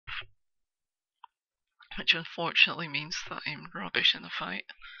which unfortunately means that I'm rubbish in the fight.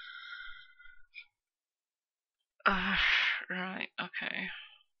 Right, okay.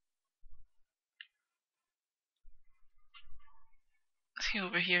 See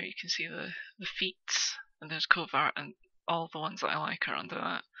over here, you can see the feats, and there's covert, and all the ones that I like are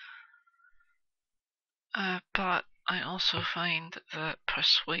under that. But I also find that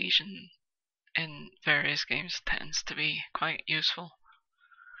persuasion in various games tends to be quite useful.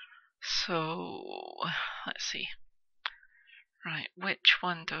 So, let's see. Right, which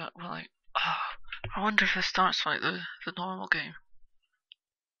one do I... I wonder if this starts like the normal game.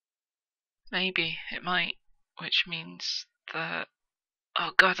 Maybe, it might, which means that...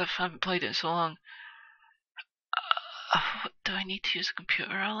 Oh god, I haven't played it in so long. Do I need to use a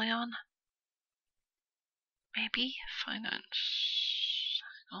computer early on? Maybe? Finance...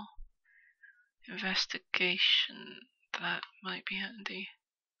 Oh. Investigation, that might be handy.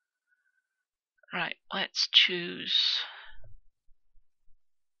 Right, let's choose...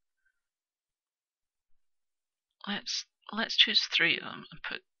 Let's choose 3 of them and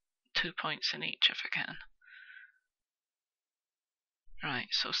put 2 points in each if I can. Right,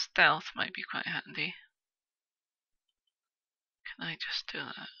 so stealth might be quite handy. Can I just do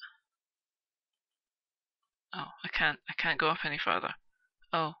that? Oh, I can't go up any further.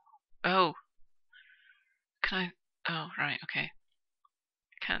 Oh. Can I? Oh, right, okay.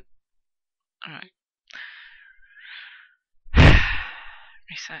 Can't. Alright.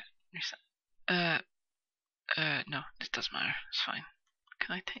 Reset. No, this doesn't matter. It's fine.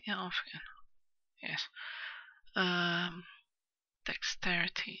 Can I take it off again? Yes.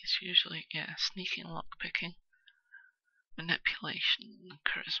 Dexterity is usually, yeah, sneaking, lockpicking, manipulation,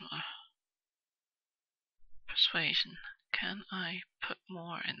 charisma, persuasion. Can I put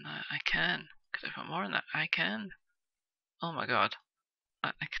more in that? I can. Could I put more in that? I can. Oh my god.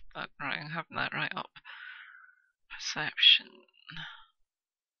 Right, I'm having that right up. Perception.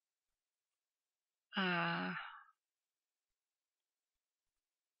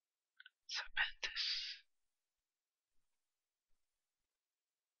 Serpentis.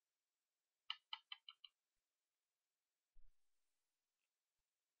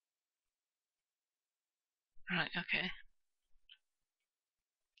 Right, okay.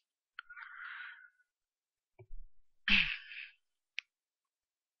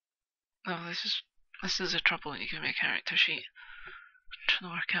 Oh, this is a trouble when you give me a character sheet. I'm trying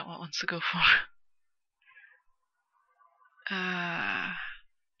to work out what ones to go for.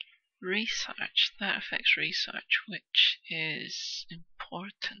 Research. That affects research, which is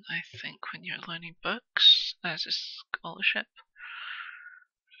important, I think, when you're learning books as a scholarship.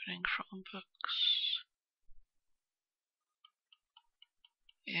 Learning from books.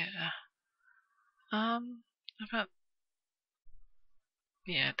 Yeah. About...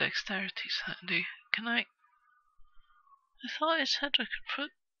 Yeah, dexterity's handy. Can I thought it said I could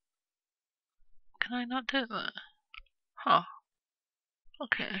put... Can I not do that? Huh.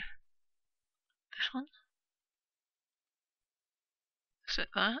 Okay. This one? Is it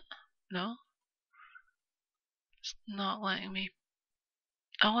that? No? It's not letting me...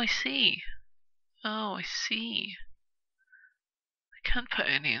 Oh, I see. Oh, I see. I can't put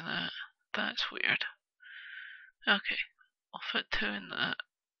any in that. That's weird. Okay. I'll put 2 in that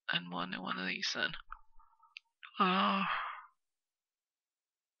and 1 in one of these then. Oh.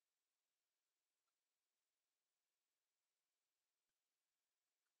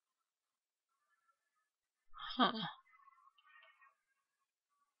 Huh. Let's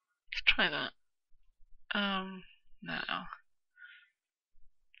try that. Now.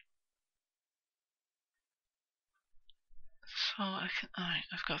 So I can... Alright,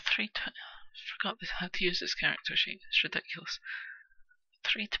 I've got 3 to... I forgot how to use this character sheet. It's ridiculous.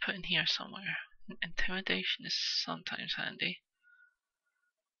 3 to put in here somewhere. Intimidation is sometimes handy.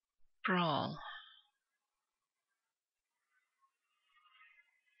 Brawl.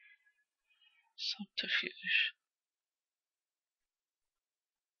 Subterfuge.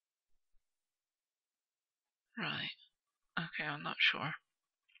 Right. Okay, I'm not sure.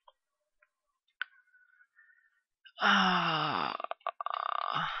 I'll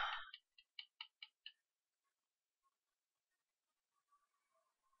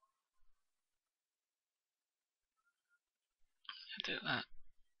do that.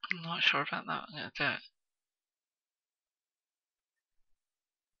 I'm not sure about that. I'm gonna do it.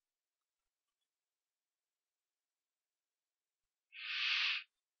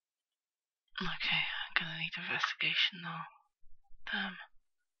 Okay, I'm gonna need investigation though. Damn.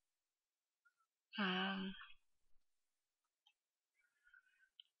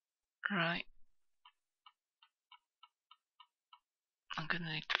 Right. I'm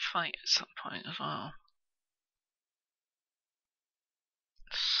gonna need to fight at some point as well.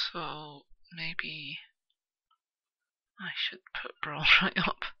 So maybe I should put Brawl right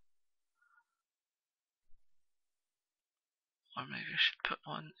up. Or maybe I should put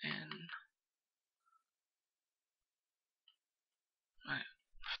one in. Right,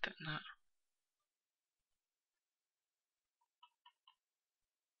 left it in that.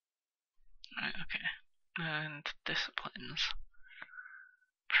 Right, okay. And disciplines.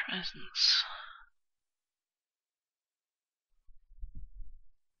 Presence.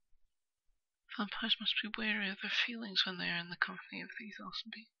 Vampires must be wary of their feelings when they are in the company of these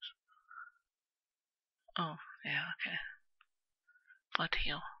awesome beings. Oh, yeah, okay. Blood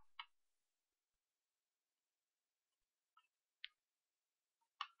heal.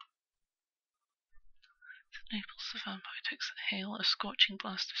 It enables the vampire to exhale a scorching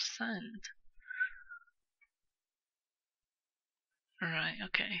blast of sand. Right,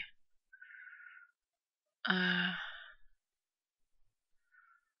 okay.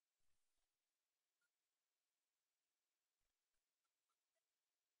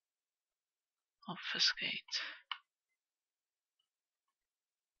 Obfuscate.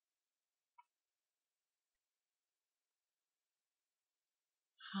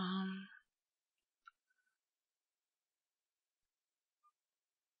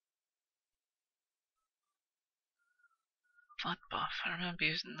 Blood buff, I remember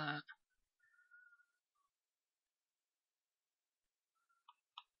using that.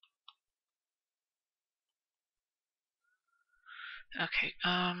 Okay,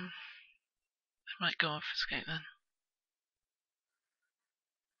 I might go obfuscate then.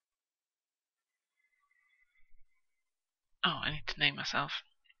 Oh, I need to name myself.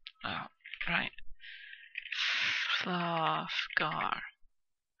 Oh, right. Flafgar.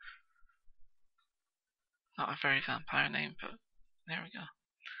 Not a very vampire name, but there we go.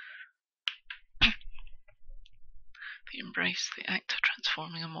 The embrace, the act of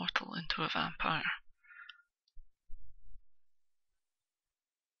transforming a mortal into a vampire.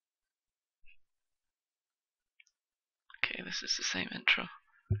 Okay, this is the same intro.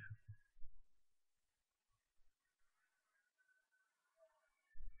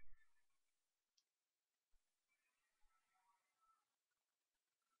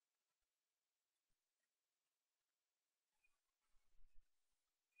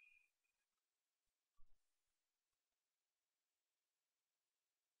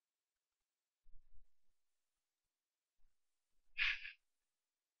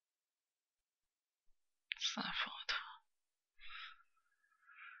 Slafford.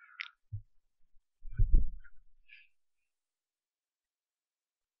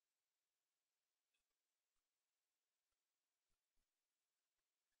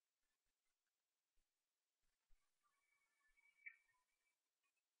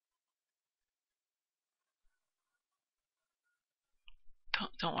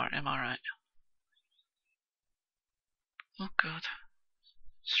 Don't worry, I'm alright. Oh god.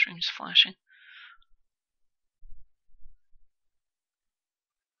 Stream's flashing.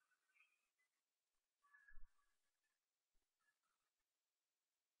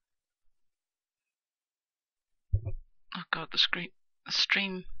 Oh god, the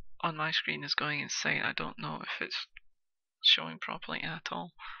stream on my screen is going insane. I don't know if it's showing properly at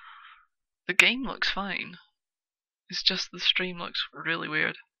all. The game looks fine. It's just the stream looks really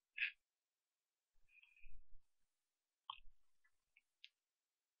weird.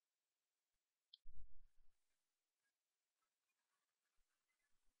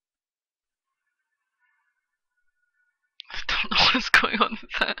 I don't know what's going on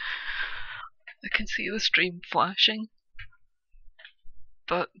with that. I can see the stream flashing,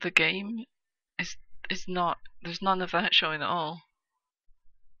 but the game is not. There's none of that showing at all.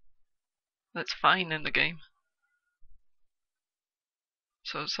 That's fine in the game.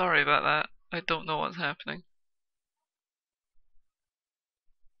 So sorry about that. I don't know what's happening.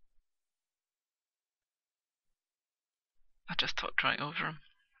 I just talked right over him.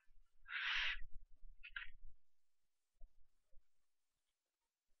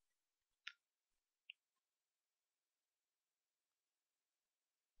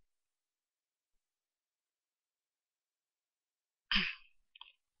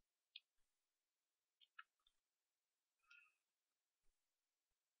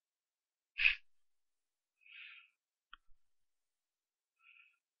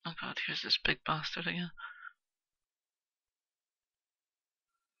 Oh god, here's this big bastard again.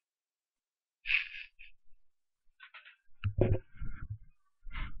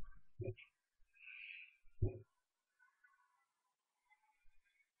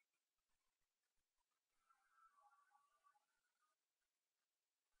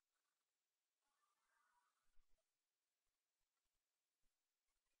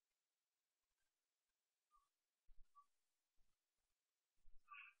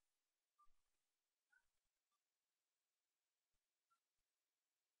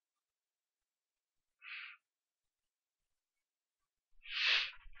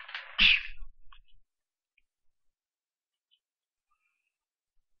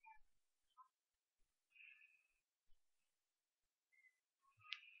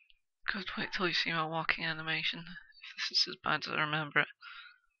 Good, wait till you see my walking animation. If this is as bad as I remember it.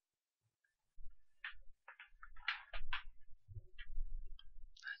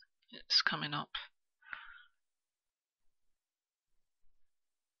 It's coming up.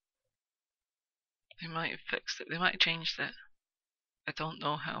 They might have fixed it. They might have changed it. I don't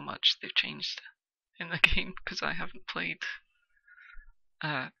know how much they've changed in the game because I haven't played.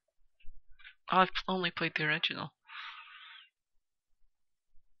 I've only played the original.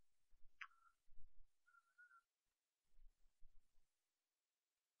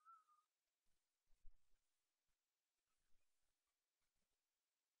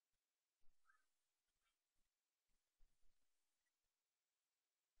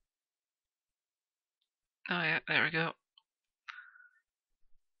 Oh yeah, there we go.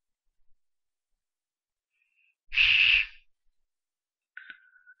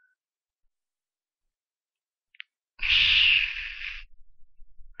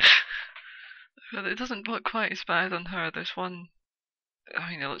 But it doesn't look quite as bad on her. There's one. I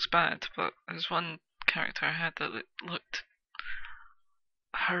mean, it looks bad, but there's one character I had that looked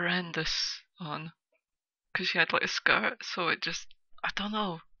horrendous on. Because she had like a skirt, so it just. I don't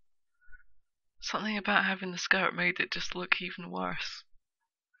know. Something about having the skirt made it just look even worse.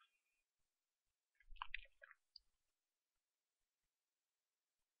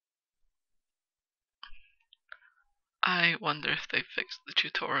 I wonder if they fixed the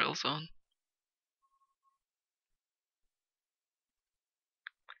tutorial zone.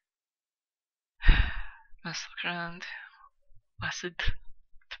 Let's look around. Acid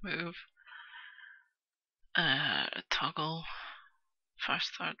to move. Toggle.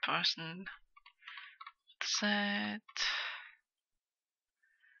 First, third person. Set.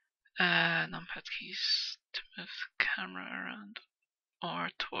 Numpad keys to move the camera around or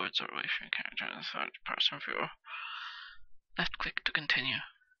towards or away from your character in the third person view. Left click to continue.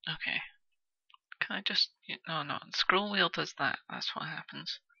 Okay. Can I just. No, the scroll wheel does that. That's what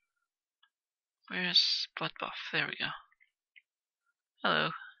happens. Where's Blood Buff? There we go.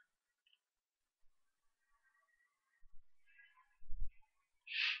 Hello.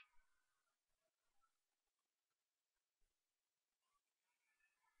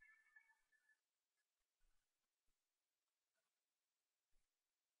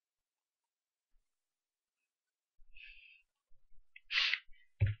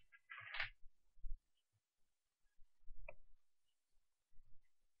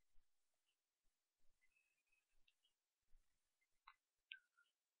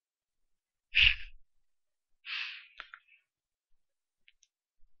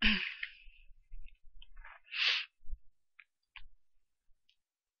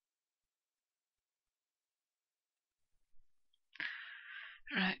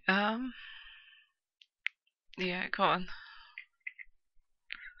 Right, yeah, go on.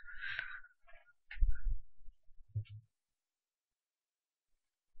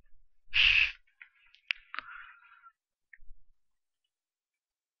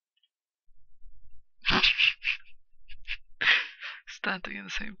 Standing in the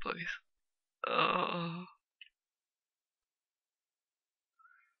same place. Oh.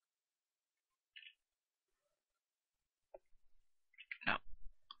 No.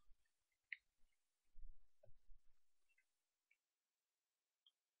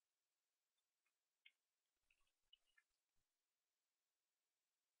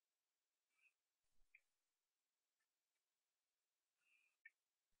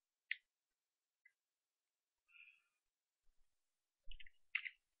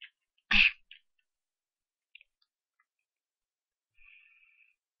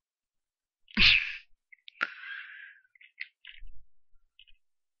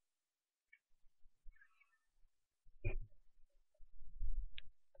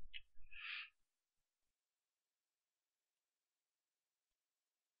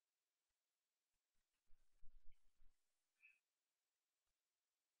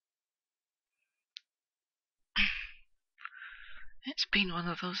 It's been one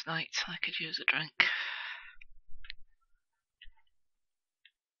of those nights I could use a drink.